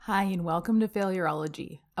Hi, and welcome to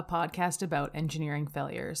Failurology, a podcast about engineering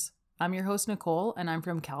failures. I'm your host, Nicole, and I'm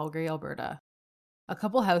from Calgary, Alberta. A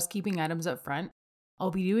couple housekeeping items up front.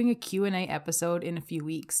 I'll be doing a Q&A episode in a few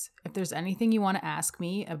weeks. If there's anything you want to ask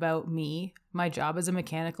me about me, my job as a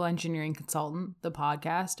mechanical engineering consultant, the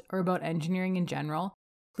podcast, or about engineering in general,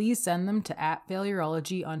 please send them to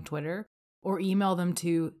 @Failurology on Twitter or email them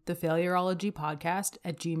to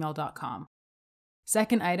thefailurologypodcast@gmail.com.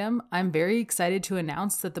 Second item, I'm very excited to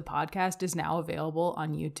announce that the podcast is now available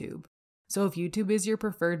on YouTube. So if YouTube is your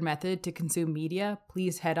preferred method to consume media,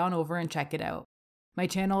 please head on over and check it out. My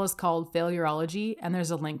channel is called Failurology, and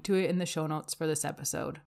there's a link to it in the show notes for this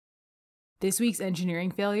episode. This week's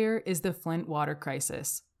engineering failure is the Flint water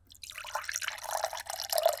crisis.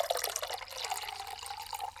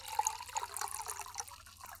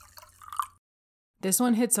 This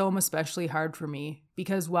one hits home especially hard for me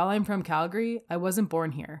because while I'm from Calgary, I wasn't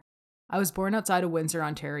born here. I was born outside of Windsor,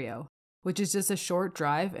 Ontario, which is just a short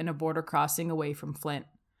drive and a border crossing away from Flint.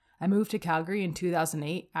 I moved to Calgary in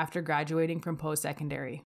 2008 after graduating from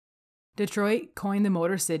post-secondary. Detroit, coined the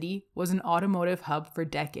Motor City, was an automotive hub for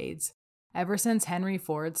decades, ever since Henry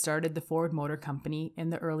Ford started the Ford Motor Company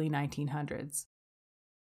in the early 1900s.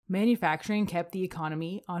 Manufacturing kept the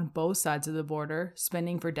economy on both sides of the border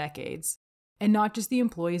spinning for decades. And not just the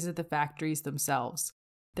employees at the factories themselves.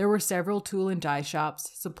 There were several tool and die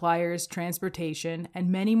shops, suppliers, transportation,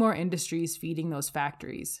 and many more industries feeding those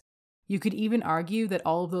factories. You could even argue that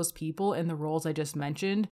all of those people in the roles I just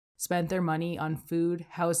mentioned spent their money on food,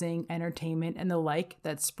 housing, entertainment, and the like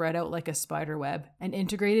that spread out like a spider web and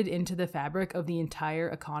integrated into the fabric of the entire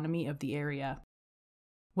economy of the area.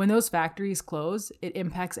 When those factories close, it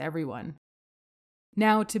impacts everyone.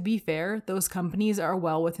 Now, to be fair, those companies are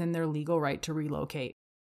well within their legal right to relocate,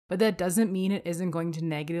 but that doesn't mean it isn't going to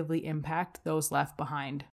negatively impact those left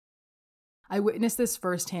behind. I witnessed this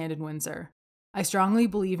firsthand in Windsor. I strongly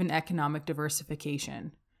believe in economic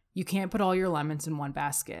diversification. You can't put all your lemons in one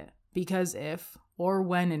basket, because if, or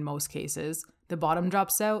when in most cases, the bottom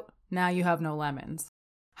drops out, now you have no lemons.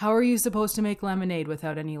 How are you supposed to make lemonade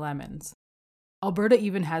without any lemons? Alberta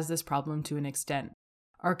even has this problem to an extent.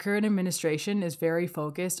 Our current administration is very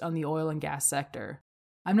focused on the oil and gas sector.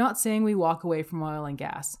 I'm not saying we walk away from oil and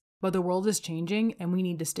gas, but the world is changing and we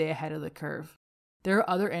need to stay ahead of the curve. There are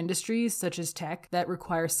other industries, such as tech, that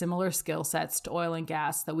require similar skill sets to oil and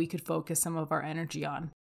gas that we could focus some of our energy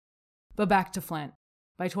on. But back to Flint.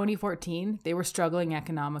 By 2014, they were struggling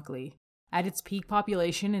economically. At its peak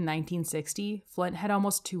population in 1960, Flint had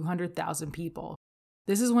almost 200,000 people.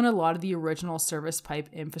 This is when a lot of the original service pipe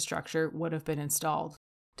infrastructure would have been installed.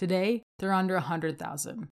 Today, they're under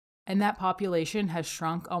 100,000, and that population has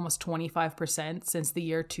shrunk almost 25% since the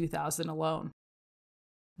year 2000 alone.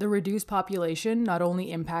 The reduced population not only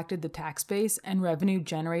impacted the tax base and revenue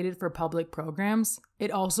generated for public programs, it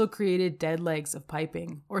also created dead legs of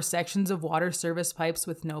piping, or sections of water service pipes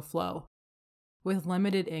with no flow. With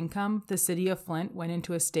limited income, the city of Flint went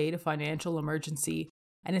into a state of financial emergency,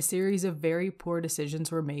 and a series of very poor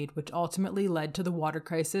decisions were made, which ultimately led to the water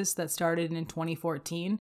crisis that started in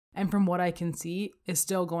 2014, and from what I can see, is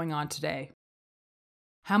still going on today.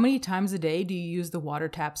 How many times a day do you use the water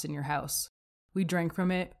taps in your house? We drink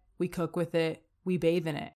from it, we cook with it, we bathe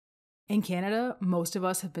in it. In Canada, most of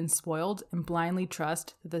us have been spoiled and blindly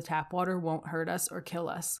trust that the tap water won't hurt us or kill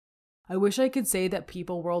us. I wish I could say that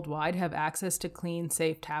people worldwide have access to clean,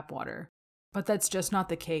 safe tap water, but that's just not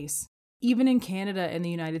the case. Even in Canada and the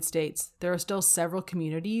United States, there are still several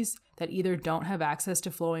communities that either don't have access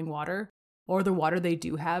to flowing water, or the water they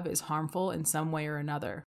do have is harmful in some way or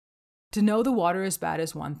another. To know the water is bad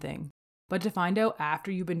is one thing, but to find out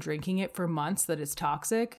after you've been drinking it for months that it's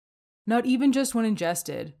toxic, not even just when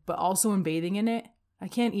ingested, but also when bathing in it, I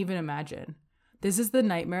can't even imagine. This is the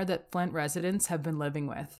nightmare that Flint residents have been living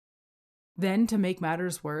with. Then, to make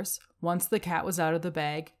matters worse, once the cat was out of the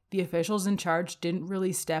bag, the officials in charge didn't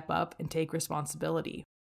really step up and take responsibility.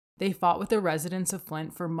 They fought with the residents of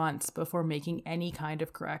Flint for months before making any kind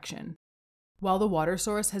of correction. While the water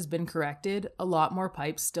source has been corrected, a lot more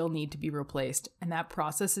pipes still need to be replaced, and that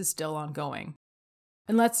process is still ongoing.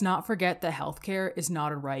 And let's not forget that healthcare is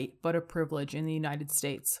not a right, but a privilege in the United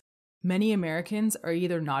States. Many Americans are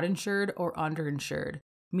either not insured or underinsured,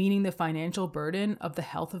 meaning the financial burden of the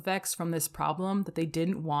health effects from this problem that they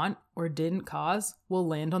didn't want or didn't cause will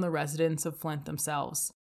land on the residents of Flint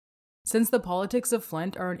themselves. Since the politics of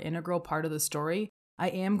Flint are an integral part of the story, I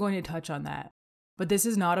am going to touch on that. But this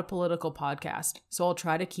is not a political podcast, so I'll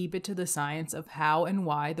try to keep it to the science of how and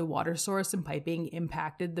why the water source and piping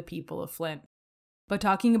impacted the people of Flint. But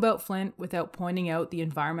talking about Flint without pointing out the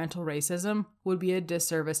environmental racism would be a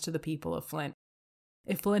disservice to the people of Flint.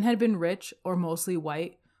 If Flint had been rich or mostly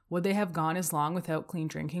white, would they have gone as long without clean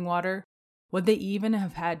drinking water? Would they even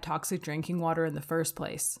have had toxic drinking water in the first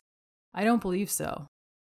place? I don't believe so.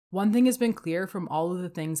 One thing has been clear from all of the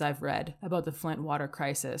things I've read about the Flint water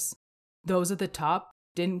crisis. Those at the top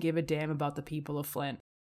didn't give a damn about the people of Flint.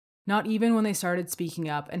 Not even when they started speaking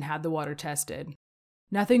up and had the water tested.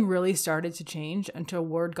 Nothing really started to change until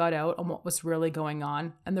word got out on what was really going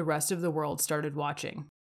on and the rest of the world started watching.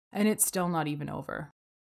 And it's still not even over.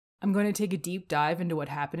 I'm going to take a deep dive into what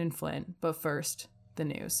happened in Flint, but first, the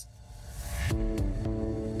news.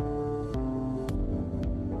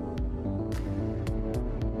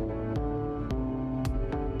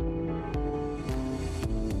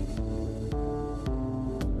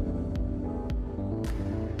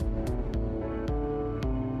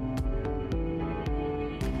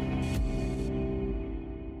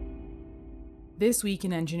 This week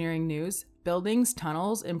in engineering news, buildings,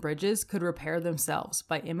 tunnels, and bridges could repair themselves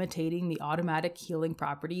by imitating the automatic healing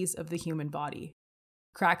properties of the human body.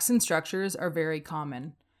 Cracks in structures are very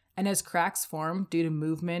common, and as cracks form due to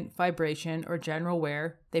movement, vibration, or general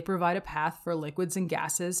wear, they provide a path for liquids and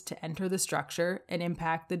gases to enter the structure and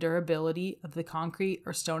impact the durability of the concrete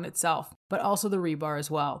or stone itself, but also the rebar as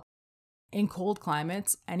well. In cold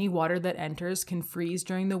climates, any water that enters can freeze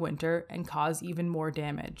during the winter and cause even more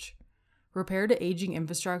damage. Repair to aging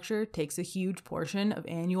infrastructure takes a huge portion of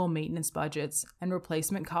annual maintenance budgets, and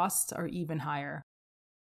replacement costs are even higher.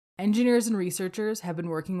 Engineers and researchers have been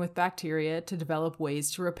working with bacteria to develop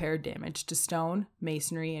ways to repair damage to stone,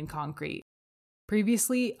 masonry, and concrete.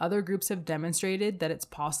 Previously, other groups have demonstrated that it's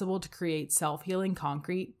possible to create self-healing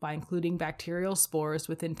concrete by including bacterial spores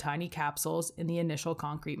within tiny capsules in the initial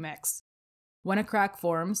concrete mix. When a crack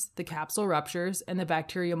forms, the capsule ruptures and the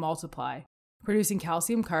bacteria multiply, producing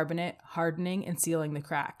calcium carbonate, hardening and sealing the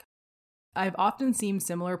crack. I've often seen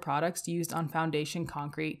similar products used on foundation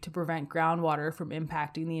concrete to prevent groundwater from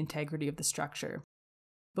impacting the integrity of the structure.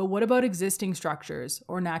 But what about existing structures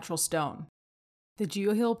or natural stone? The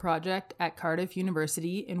GeoHeal project at Cardiff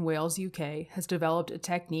University in Wales, UK has developed a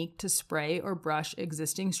technique to spray or brush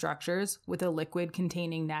existing structures with a liquid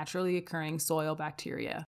containing naturally occurring soil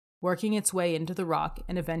bacteria, working its way into the rock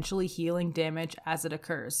and eventually healing damage as it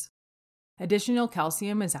occurs. Additional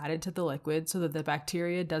calcium is added to the liquid so that the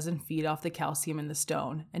bacteria doesn't feed off the calcium in the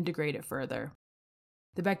stone and degrade it further.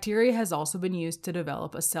 The bacteria has also been used to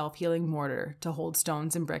develop a self-healing mortar to hold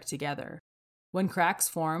stones and brick together. When cracks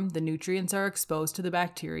form, the nutrients are exposed to the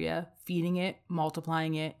bacteria, feeding it,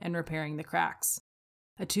 multiplying it, and repairing the cracks.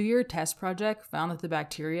 A 2-year test project found that the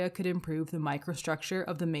bacteria could improve the microstructure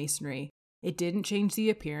of the masonry. It didn't change the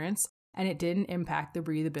appearance, and it didn't impact the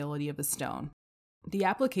breathability of the stone. The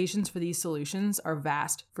applications for these solutions are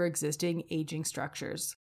vast for existing aging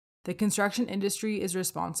structures. The construction industry is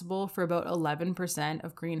responsible for about 11%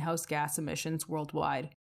 of greenhouse gas emissions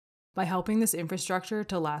worldwide. By helping this infrastructure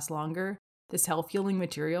to last longer, the self-healing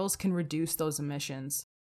materials can reduce those emissions.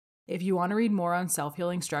 If you want to read more on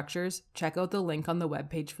self-healing structures, check out the link on the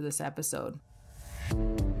webpage for this episode.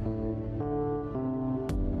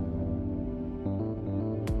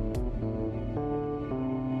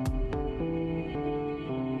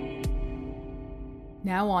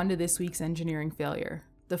 Now on to this week's engineering failure,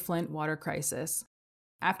 the Flint water crisis.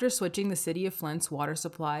 After switching the city of Flint's water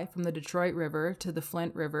supply from the Detroit River to the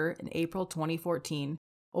Flint River in April 2014,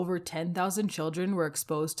 over 10,000 children were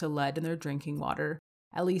exposed to lead in their drinking water,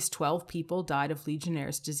 at least 12 people died of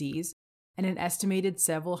Legionnaire's disease, and an estimated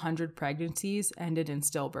several hundred pregnancies ended in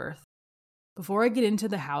stillbirth. Before I get into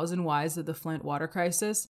the hows and whys of the Flint water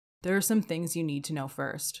crisis, there are some things you need to know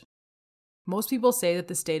first. Most people say that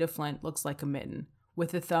the state of Flint looks like a mitten,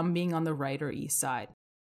 with the thumb being on the right or east side.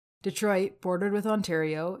 Detroit, bordered with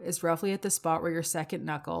Ontario, is roughly at the spot where your second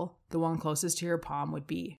knuckle, the one closest to your palm, would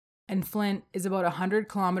be. And Flint is about 100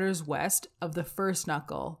 kilometers west of the first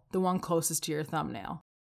knuckle, the one closest to your thumbnail.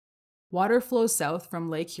 Water flows south from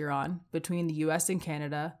Lake Huron, between the US and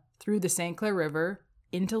Canada, through the St. Clair River,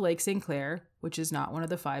 into Lake St. Clair, which is not one of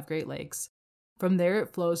the 5 Great Lakes. From there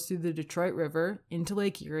it flows through the Detroit River into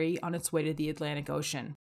Lake Erie on its way to the Atlantic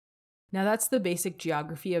Ocean. Now that's the basic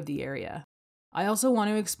geography of the area. I also want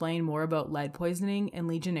to explain more about lead poisoning and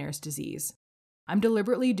Legionnaire's disease. I'm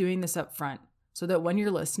deliberately doing this up front, so that when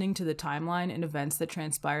you're listening to the timeline and events that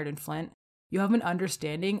transpired in Flint, you have an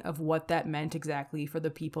understanding of what that meant exactly for the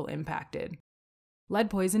people impacted. Lead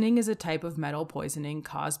poisoning is a type of metal poisoning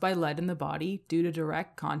caused by lead in the body due to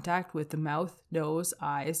direct contact with the mouth, nose,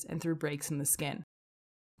 eyes, and through breaks in the skin.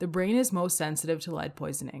 The brain is most sensitive to lead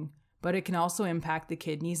poisoning, but it can also impact the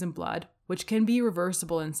kidneys and blood, which can be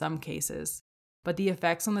reversible in some cases. But the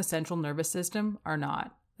effects on the central nervous system are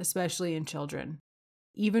not, especially in children.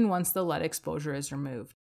 even once the lead exposure is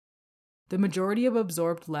removed. The majority of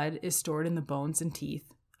absorbed lead is stored in the bones and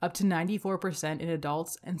teeth, up to 94% in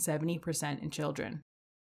adults and 70% in children.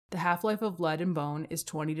 The half-life of lead in bone is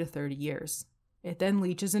 20 to 30 years. It then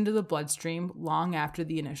leaches into the bloodstream long after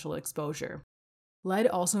the initial exposure. Lead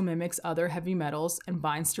also mimics other heavy metals and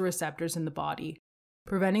binds to receptors in the body,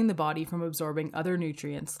 preventing the body from absorbing other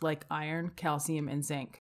nutrients like iron, calcium, and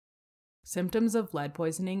zinc. Symptoms of lead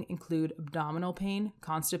poisoning include abdominal pain,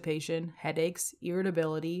 constipation, headaches,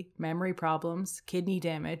 irritability, memory problems, kidney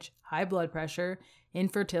damage, high blood pressure,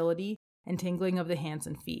 infertility, and tingling of the hands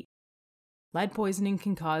and feet. Lead poisoning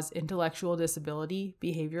can cause intellectual disability,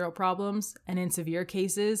 behavioral problems, and in severe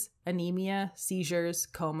cases, anemia, seizures,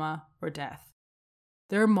 coma, or death.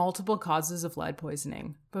 There are multiple causes of lead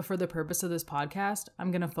poisoning, but for the purpose of this podcast,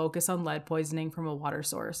 I'm going to focus on lead poisoning from a water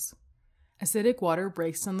source. Acidic water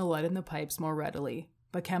breaks down the lead in the pipes more readily,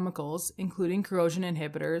 but chemicals, including corrosion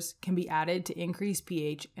inhibitors, can be added to increase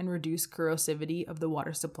pH and reduce corrosivity of the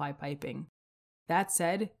water supply piping. That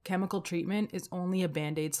said, chemical treatment is only a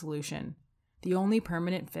band-aid solution. The only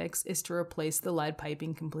permanent fix is to replace the lead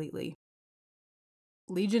piping completely.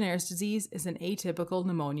 Legionnaire's disease is an atypical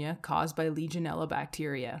pneumonia caused by Legionella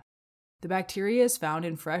bacteria. The bacteria is found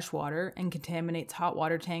in fresh water and contaminates hot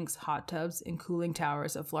water tanks, hot tubs, and cooling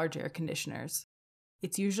towers of large air conditioners.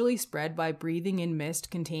 It's usually spread by breathing in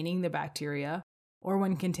mist containing the bacteria or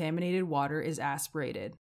when contaminated water is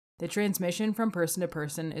aspirated. The transmission from person to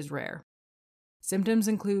person is rare. Symptoms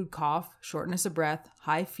include cough, shortness of breath,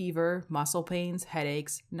 high fever, muscle pains,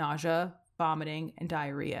 headaches, nausea, vomiting, and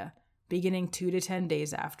diarrhea, beginning 2 to 10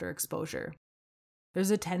 days after exposure.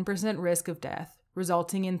 There's a 10% risk of death,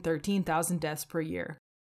 resulting in 13,000 deaths per year.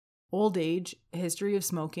 Old age, a history of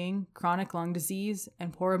smoking, chronic lung disease,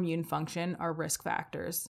 and poor immune function are risk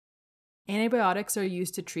factors. Antibiotics are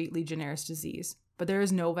used to treat Legionnaire's disease, but there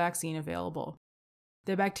is no vaccine available.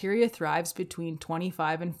 The bacteria thrives between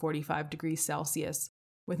 25 and 45 degrees Celsius,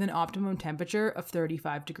 with an optimum temperature of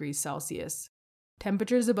 35 degrees Celsius.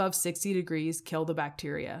 Temperatures above 60 degrees kill the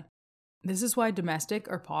bacteria. This is why domestic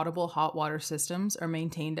or potable hot water systems are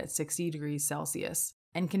maintained at 60 degrees Celsius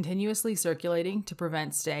and continuously circulating to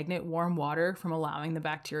prevent stagnant warm water from allowing the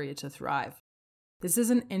bacteria to thrive. This is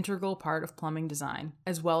an integral part of plumbing design,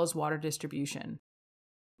 as well as water distribution.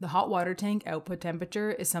 The hot water tank output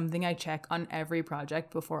temperature is something I check on every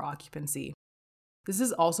project before occupancy. This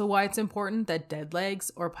is also why it's important that dead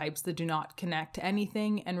legs or pipes that do not connect to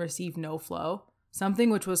anything and receive no flow,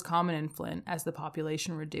 something which was common in Flint as the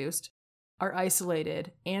population reduced, are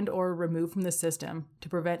isolated and or removed from the system to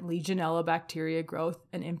prevent Legionella bacteria growth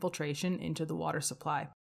and infiltration into the water supply.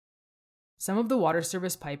 Some of the water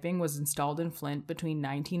service piping was installed in Flint between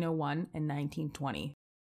 1901 and 1920.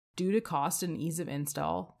 Due to cost and ease of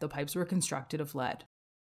install, the pipes were constructed of lead.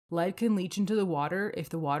 Lead can leach into the water if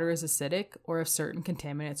the water is acidic or if certain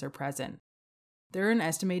contaminants are present. There are an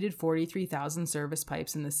estimated 43,000 service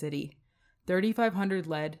pipes in the city, 3,500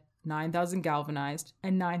 lead, 9,000 galvanized,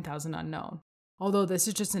 and 9,000 unknown. Although this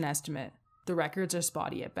is just an estimate, the records are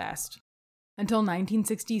spotty at best. Until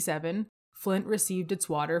 1967, Flint received its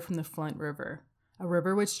water from the Flint River, a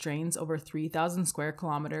river which drains over 3,000 square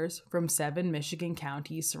kilometers from 7 Michigan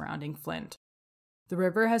counties surrounding Flint. The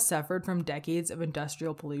river has suffered from decades of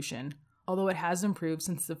industrial pollution, although it has improved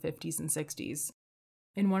since the 50s and 60s.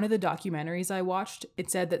 In one of the documentaries I watched,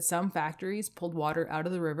 it said that some factories pulled water out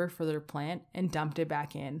of the river for their plant and dumped it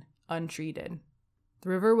back in, untreated. The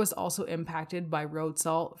river was also impacted by road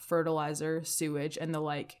salt, fertilizer, sewage, and the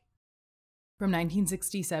like. From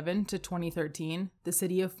 1967 to 2013, the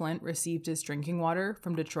city of Flint received its drinking water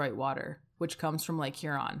from Detroit Water, which comes from Lake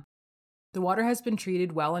Huron. The water has been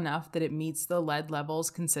treated well enough that it meets the lead levels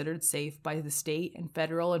considered safe by the state and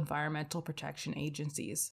federal environmental protection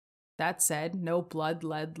agencies. That said, no blood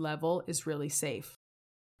lead level is really safe.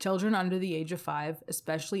 Children under the age of 5,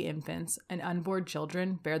 especially infants, and unborn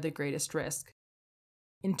children bear the greatest risk.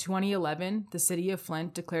 In 2011, the city of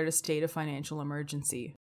Flint declared a state of financial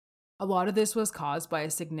emergency. A lot of this was caused by a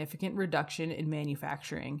significant reduction in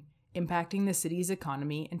manufacturing, impacting the city's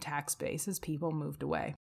economy and tax base as people moved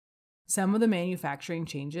away. Some of the manufacturing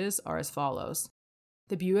changes are as follows.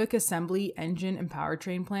 The Buick Assembly engine and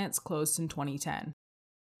powertrain plants closed in 2010.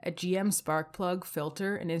 A GM spark plug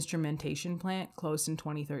filter and instrumentation plant closed in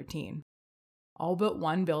 2013. All but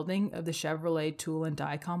one building of the Chevrolet Tool and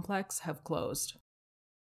Die complex have closed.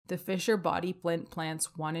 The Fisher Body Flint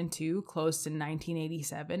plants 1 and 2 closed in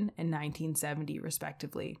 1987 and 1970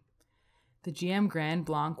 respectively. The GM Grand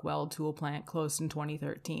Blanc Weld Tool plant closed in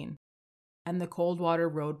 2013. And the Coldwater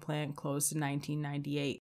Road plant closed in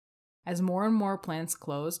 1998. As more and more plants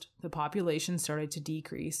closed, the population started to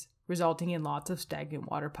decrease, resulting in lots of stagnant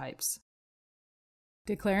water pipes.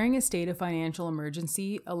 Declaring a state of financial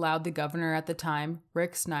emergency allowed the governor at the time,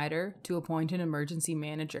 Rick Snyder, to appoint an emergency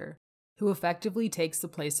manager, who effectively takes the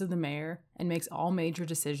place of the mayor and makes all major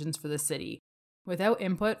decisions for the city, without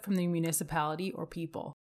input from the municipality or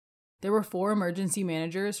people. There were 4 emergency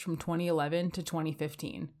managers from 2011 to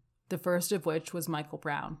 2015, the first of which was Michael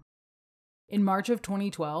Brown. In March of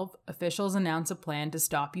 2012, officials announced a plan to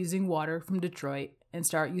stop using water from Detroit and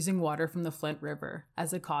start using water from the Flint River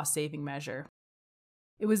as a cost-saving measure.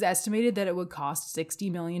 It was estimated that it would cost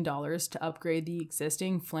 $60 million to upgrade the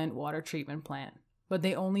existing Flint water treatment plant, but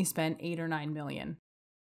they only spent $8 or $9 million.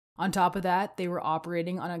 On top of that, they were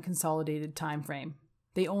operating on a consolidated time frame.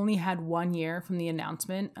 They only had 1 year from the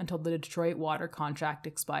announcement until the Detroit water contract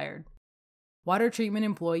expired. Water treatment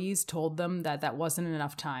employees told them that wasn't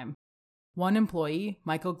enough time. One employee,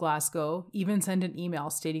 Michael Glasgow, even sent an email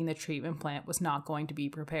stating the treatment plant was not going to be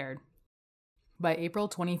prepared. By April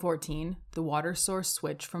 2014, the water source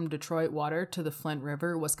switch from Detroit water to the Flint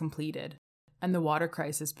River was completed, and the water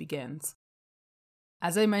crisis begins.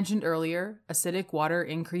 As I mentioned earlier, acidic water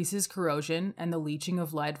increases corrosion and the leaching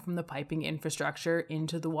of lead from the piping infrastructure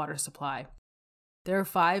into the water supply. There are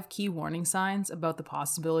 5 key warning signs about the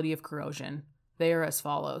possibility of corrosion. They are as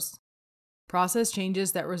follows. Process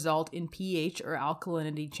changes that result in pH or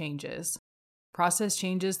alkalinity changes. Process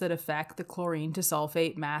changes that affect the chlorine to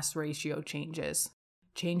sulfate mass ratio changes.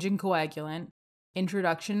 Change in coagulant.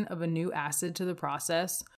 Introduction of a new acid to the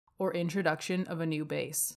process, or introduction of a new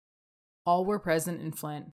base. All were present in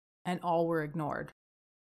Flint, and all were ignored.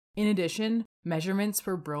 In addition, measurements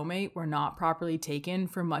for bromate were not properly taken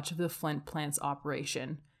for much of the Flint plant's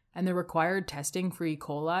operation, and the required testing for E.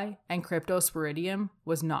 coli and cryptosporidium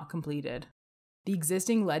was not completed. The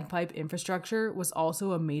existing lead pipe infrastructure was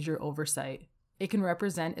also a major oversight. It can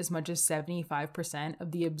represent as much as 75%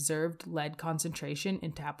 of the observed lead concentration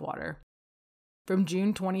in tap water. From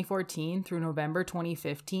June 2014 through November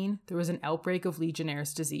 2015, there was an outbreak of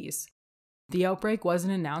Legionnaire's disease. The outbreak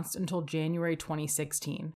wasn't announced until January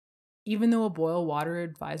 2016, even though a boil water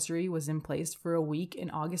advisory was in place for a week in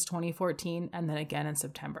August 2014 and then again in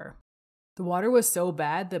September. The water was so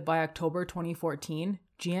bad that by October 2014,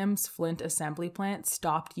 GM's Flint assembly plant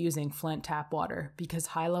stopped using Flint tap water because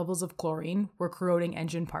high levels of chlorine were corroding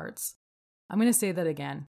engine parts. I'm going to say that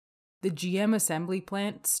again. The GM assembly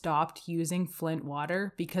plant stopped using Flint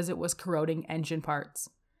water because it was corroding engine parts.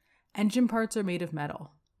 Engine parts are made of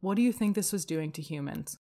metal. What do you think this was doing to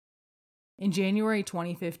humans? In January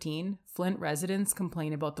 2015, Flint residents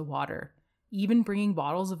complained about the water, even bringing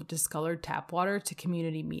bottles of discolored tap water to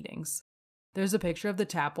community meetings. There's a picture of the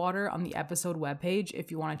tap water on the episode webpage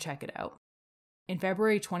if you want to check it out. In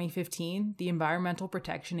February 2015, the Environmental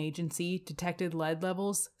Protection Agency detected lead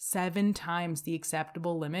levels 7 times the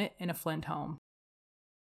acceptable limit in a Flint home.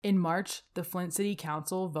 In March, the Flint City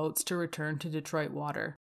Council votes to return to Detroit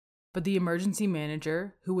water, but the emergency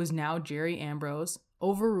manager, who was now Jerry Ambrose,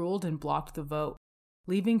 overruled and blocked the vote,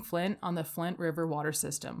 leaving Flint on the Flint River water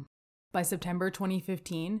system. By September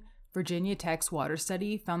 2015, Virginia Tech's water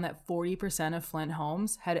study found that 40% of Flint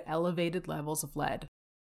homes had elevated levels of lead.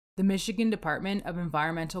 The Michigan Department of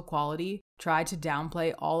Environmental Quality tried to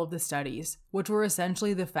downplay all of the studies, which were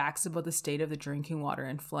essentially the facts about the state of the drinking water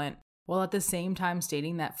in Flint, while at the same time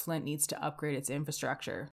stating that Flint needs to upgrade its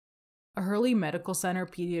infrastructure. A Hurley Medical Center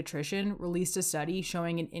pediatrician released a study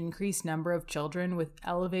showing an increased number of children with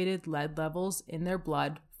elevated lead levels in their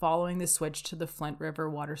blood following the switch to the Flint River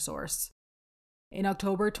water source. In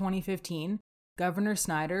October 2015, Governor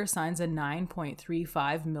Snyder signs a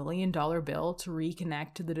 $9.35 million bill to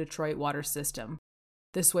reconnect to the Detroit water system.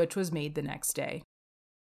 The switch was made the next day.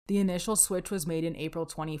 The initial switch was made in April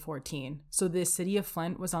 2014, so the city of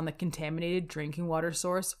Flint was on the contaminated drinking water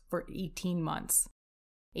source for 18 months.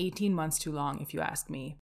 18 months too long, if you ask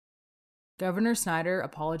me. Governor Snyder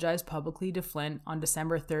apologized publicly to Flint on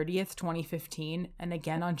December 30th, 2015, and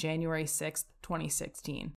again on January 6th,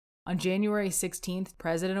 2016. On January 16th,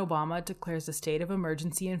 President Obama declares a state of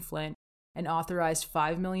emergency in Flint and authorized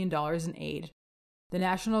 $5 million in aid. The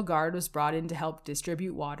National Guard was brought in to help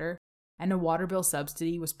distribute water, and a water bill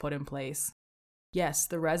subsidy was put in place. Yes,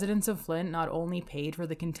 the residents of Flint not only paid for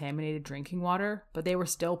the contaminated drinking water, but they were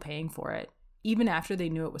still paying for it, even after they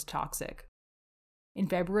knew it was toxic. In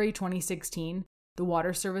February 2016, the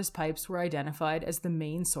water service pipes were identified as the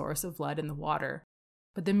main source of lead in the water.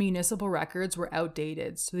 But the municipal records were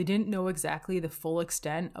outdated, so they didn't know exactly the full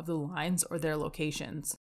extent of the lines or their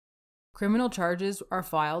locations. Criminal charges are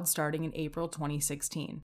filed starting in April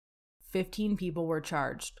 2016. 15 people were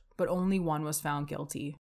charged, but only one was found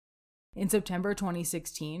guilty. In September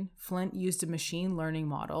 2016, Flint used a machine learning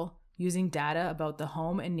model using data about the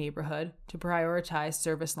home and neighborhood to prioritize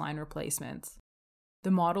service line replacements.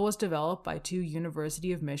 The model was developed by 2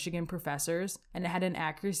 University of Michigan professors and it had an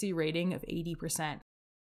accuracy rating of 80%.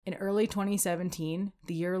 In early 2017,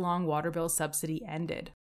 the year-long water bill subsidy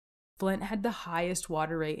ended. Flint had the highest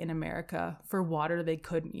water rate in America for water they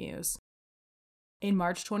couldn't use. In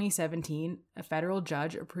March 2017, a federal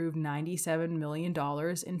judge approved $97 million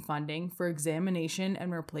in funding for examination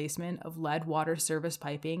and replacement of lead water service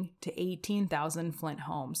piping to 18,000 Flint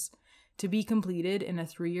homes, to be completed in a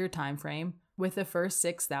 3-year timeframe, with the first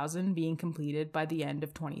 6,000 being completed by the end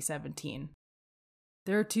of 2017.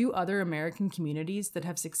 There are 2 other American communities that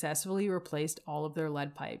have successfully replaced all of their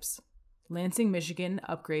lead pipes. Lansing, Michigan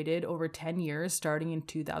upgraded over 10 years starting in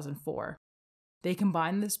 2004. They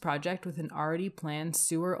combined this project with an already planned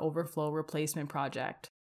sewer overflow replacement project.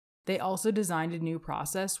 They also designed a new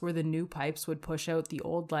process where the new pipes would push out the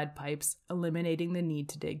old lead pipes, eliminating the need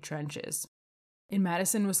to dig trenches. In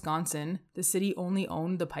Madison, Wisconsin, the city only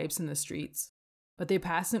owned the pipes in the streets, but they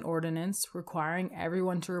passed an ordinance requiring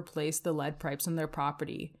everyone to replace the lead pipes on their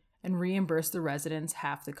property and reimburse the residents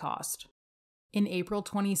half the cost. In April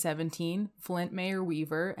 2017, Flint Mayor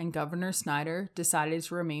Weaver and Governor Snyder decided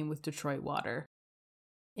to remain with Detroit Water.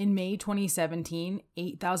 In May 2017,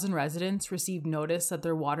 8,000 residents received notice that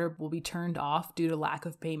their water will be turned off due to lack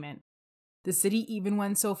of payment. The city even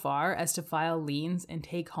went so far as to file liens and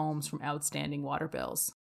take homes from outstanding water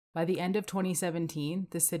bills. By the end of 2017,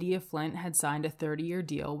 the city of Flint had signed a 30-year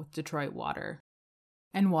deal with Detroit Water.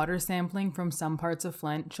 And water sampling from some parts of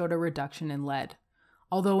Flint showed a reduction in lead,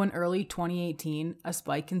 although in early 2018, a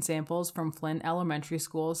spike in samples from Flint elementary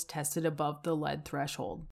schools tested above the lead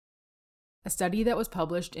threshold. A study that was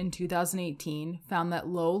published in 2018 found that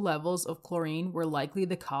low levels of chlorine were likely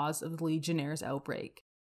the cause of the Legionnaire's outbreak.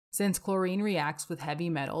 Since chlorine reacts with heavy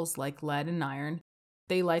metals like lead and iron,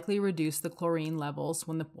 they likely reduced the chlorine levels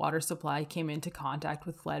when the water supply came into contact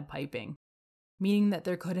with lead piping, meaning that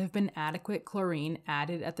there could have been adequate chlorine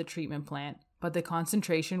added at the treatment plant, but the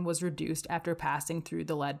concentration was reduced after passing through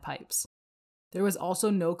the lead pipes. There was also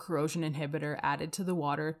no corrosion inhibitor added to the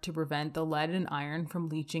water to prevent the lead and iron from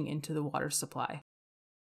leaching into the water supply.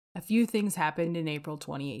 A few things happened in April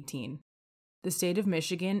 2018. The state of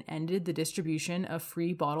Michigan ended the distribution of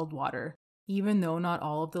free bottled water, even though not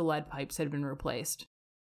all of the lead pipes had been replaced.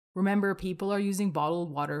 Remember, people are using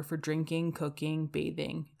bottled water for drinking, cooking,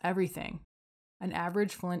 bathing, everything. An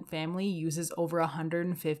average Flint family uses over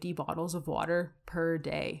 150 bottles of water per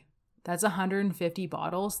day. That's 150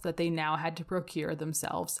 bottles that they now had to procure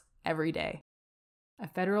themselves every day. A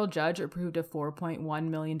federal judge approved a $4.1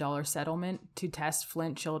 million settlement to test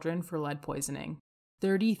Flint children for lead poisoning.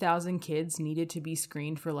 30,000 kids needed to be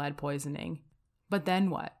screened for lead poisoning. But then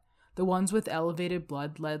what? The ones with elevated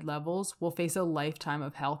blood lead levels will face a lifetime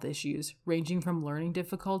of health issues, ranging from learning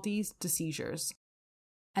difficulties to seizures.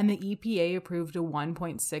 And the EPA approved a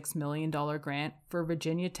 $1.6 million grant for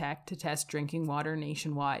Virginia Tech to test drinking water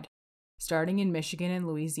nationwide, starting in Michigan and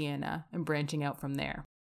Louisiana and branching out from there.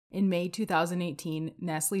 In May 2018,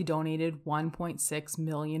 Nestle donated 1.6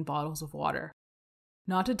 million bottles of water.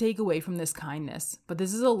 Not to take away from this kindness, but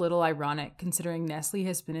this is a little ironic considering Nestle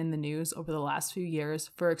has been in the news over the last few years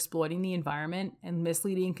for exploiting the environment and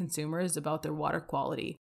misleading consumers about their water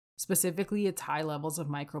quality, specifically its high levels of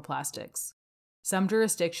microplastics. Some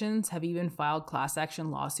jurisdictions have even filed class action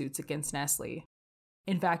lawsuits against Nestle.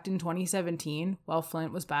 In fact, in 2017, while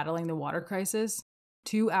Flint was battling the water crisis,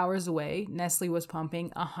 2 hours away, Nestle was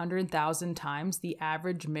pumping 100,000 times the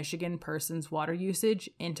average Michigan person's water usage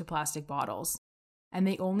into plastic bottles, and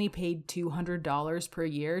they only paid $200 per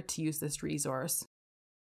year to use this resource.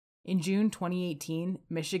 In June 2018,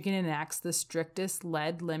 Michigan enacts the strictest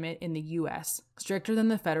lead limit in the U.S., stricter than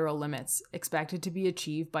the federal limits, expected to be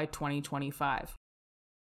achieved by 2025.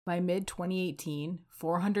 By mid-2018,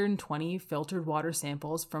 420 filtered water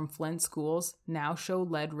samples from Flint schools now show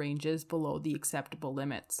lead ranges below the acceptable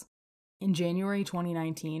limits. In January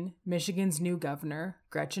 2019, Michigan's new governor,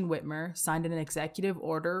 Gretchen Whitmer, signed an executive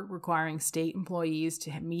order requiring state employees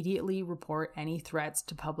to immediately report any threats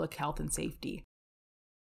to public health and safety.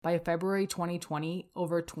 By February 2020,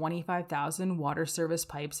 over 25,000 water service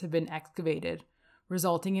pipes have been excavated,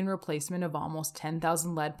 resulting in replacement of almost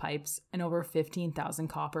 10,000 lead pipes and over 15,000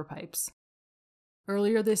 copper pipes.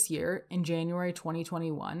 Earlier this year, in January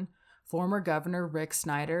 2021, former Governor Rick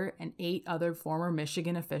Snyder and 8 other former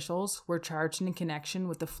Michigan officials were charged in connection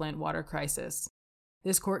with the Flint water crisis.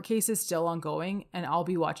 This court case is still ongoing, and I'll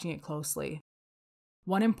be watching it closely.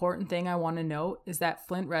 One important thing I want to note is that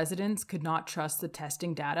Flint residents could not trust the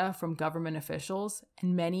testing data from government officials,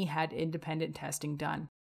 and many had independent testing done.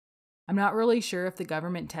 I'm not really sure if the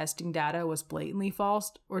government testing data was blatantly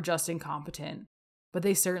false or just incompetent, but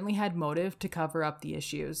they certainly had motive to cover up the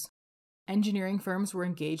issues. Engineering firms were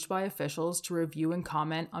engaged by officials to review and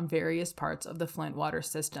comment on various parts of the Flint water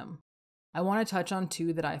system. I want to touch on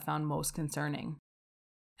two that I found most concerning.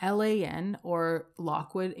 LAN, or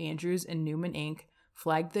Lockwood, Andrews, and Newman Inc.,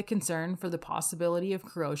 flagged the concern for the possibility of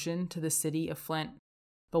corrosion to the city of Flint,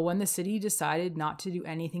 but when the city decided not to do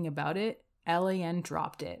anything about it, LAN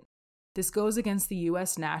dropped it. This goes against the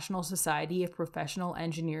U.S. National Society of Professional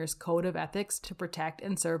Engineers Code of Ethics to protect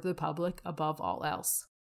and serve the public above all else.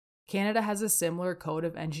 Canada has a similar code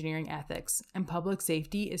of engineering ethics, and public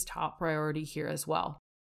safety is top priority here as well.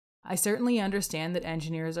 I certainly understand that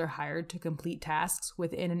engineers are hired to complete tasks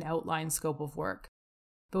within an outlined scope of work.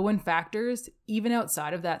 But when factors, even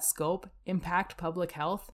outside of that scope, impact public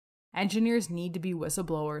health, engineers need to be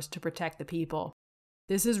whistleblowers to protect the people.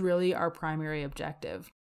 This is really our primary objective.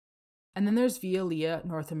 And then there's Veolia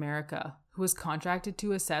North America, who was contracted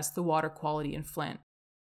to assess the water quality in Flint.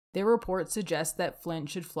 Their report suggests that Flint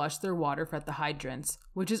should flush their water at the hydrants,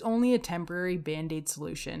 which is only a temporary band-aid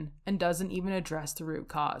solution and doesn't even address the root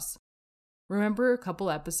cause. Remember a couple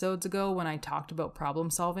episodes ago when I talked about problem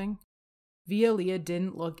solving? Veolia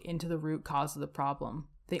didn't look into the root cause of the problem.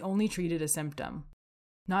 They only treated a symptom.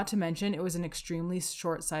 Not to mention, it was an extremely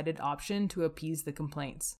short-sighted option to appease the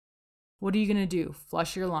complaints. What are you going to do?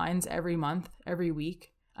 Flush your lines every month, every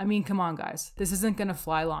week? I mean, come on guys, this isn't going to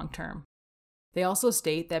fly long term. They also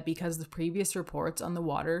state that because the previous reports on the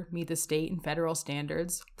water meet the state and federal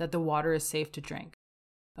standards, that the water is safe to drink.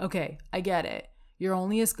 Okay, I get it. You're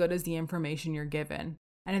only as good as the information you're given,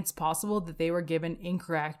 and it's possible that they were given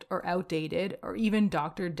incorrect or outdated or even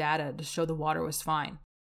doctored data to show the water was fine.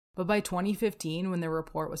 But by 2015, when the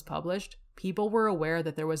report was published, people were aware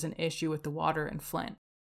that there was an issue with the water in Flint.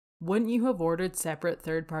 Wouldn't you have ordered separate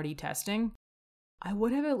third-party testing? I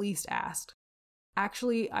would have at least asked.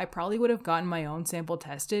 Actually, I probably would have gotten my own sample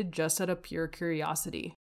tested just out of pure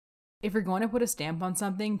curiosity. If you're going to put a stamp on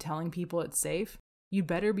something telling people it's safe, you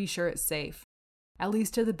better be sure it's safe, at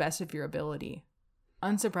least to the best of your ability.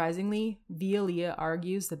 Unsurprisingly, Veolia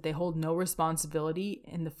argues that they hold no responsibility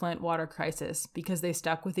in the Flint water crisis because they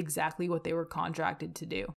stuck with exactly what they were contracted to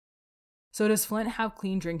do. So does Flint have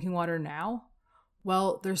clean drinking water now?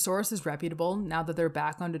 Well, their source is reputable now that they're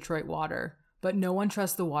back on Detroit water, but no one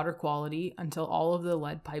trusts the water quality until all of the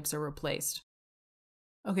lead pipes are replaced.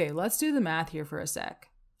 Okay, let's do the math here for a sec.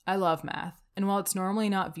 I love math, and while it's normally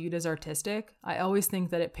not viewed as artistic, I always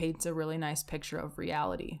think that it paints a really nice picture of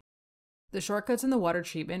reality. The shortcuts in the water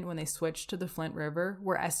treatment when they switched to the Flint River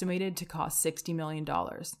were estimated to cost $60 million,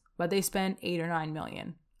 but they spent $8 or $9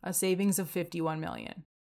 million, a savings of $51 million.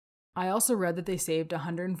 I also read that they saved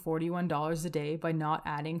 $141 a day by not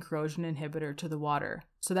adding corrosion inhibitor to the water,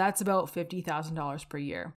 so that's about $50,000 per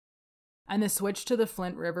year. And the switch to the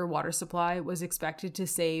Flint River water supply was expected to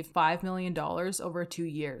save $5 million over 2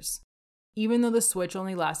 years. Even though the switch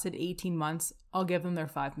only lasted 18 months, I'll give them their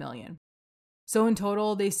 $5 million. So in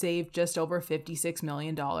total, they saved just over $56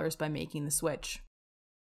 million by making the switch.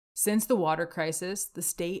 Since the water crisis, the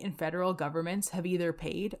state and federal governments have either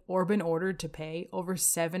paid or been ordered to pay over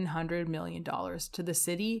 $700 million to the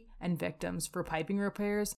city and victims for piping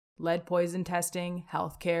repairs, lead poison testing,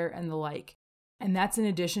 healthcare, and the like. And that's in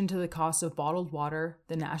addition to the cost of bottled water,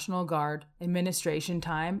 the National Guard, administration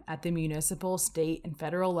time at the municipal, state, and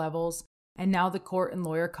federal levels, and now the court and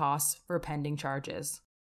lawyer costs for pending charges.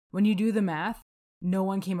 When you do the math, no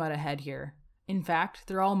one came out ahead here. In fact,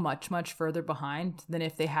 they're all much, much further behind than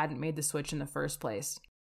if they hadn't made the switch in the first place.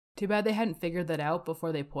 Too bad they hadn't figured that out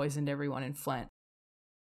before they poisoned everyone in Flint.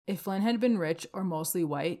 If Flint had been rich or mostly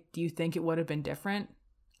white, do you think it would have been different?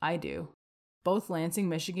 I do. Both Lansing,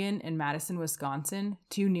 Michigan and Madison, Wisconsin,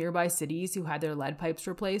 two nearby cities who had their lead pipes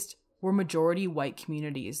replaced, were majority white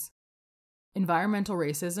communities. Environmental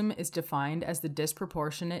racism is defined as the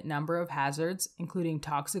disproportionate number of hazards, including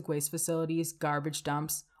toxic waste facilities, garbage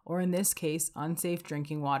dumps, or in this case, unsafe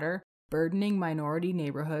drinking water, burdening minority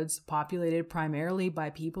neighborhoods populated primarily by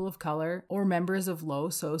people of color or members of low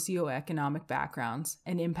socioeconomic backgrounds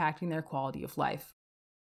and impacting their quality of life.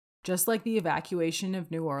 Just like the evacuation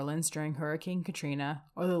of New Orleans during Hurricane Katrina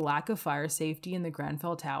or the lack of fire safety in the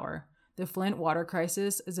Grenfell Tower, the Flint water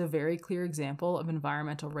crisis is a very clear example of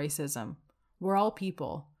environmental racism. We're all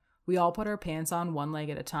people. We all put our pants on one leg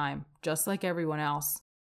at a time, just like everyone else.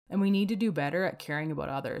 And we need to do better at caring about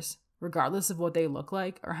others, regardless of what they look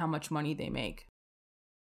like or how much money they make.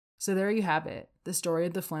 So there you have it, the story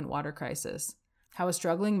of the Flint water crisis. how a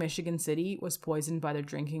struggling Michigan city was poisoned by their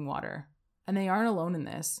drinking water. And they aren't alone in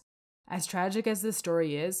this. As tragic as this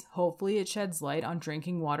story is, hopefully it sheds light on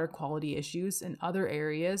drinking water quality issues in other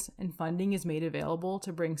areas and funding is made available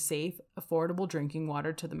to bring safe, affordable drinking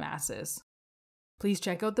water to the masses. Please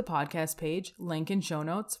check out the podcast page, link in show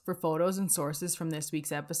notes, for photos and sources from this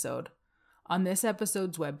week's episode. On this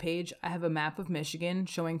episode's webpage, I have a map of Michigan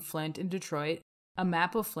showing Flint and Detroit, a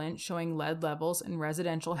map of Flint showing lead levels in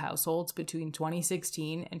residential households between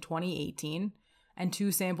 2016 and 2018, and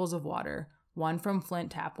 2 samples of water, one from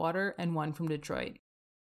Flint tap water and one from Detroit.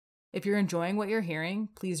 If you're enjoying what you're hearing,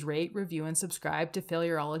 please rate, review, and subscribe to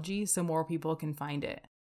Failurology so more people can find it.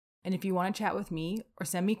 And if you want to chat with me or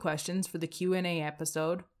send me questions for the Q&A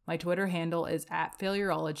episode, my Twitter handle is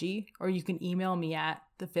 @Failurology, or you can email me at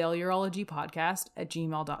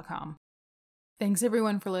thefailurologypodcast@gmail.com. Thanks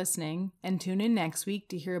everyone for listening, and tune in next week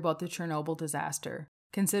to hear about the Chernobyl disaster,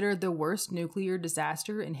 considered the worst nuclear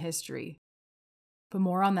disaster in history. But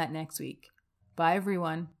more on that next week. Bye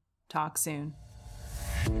everyone. Talk soon.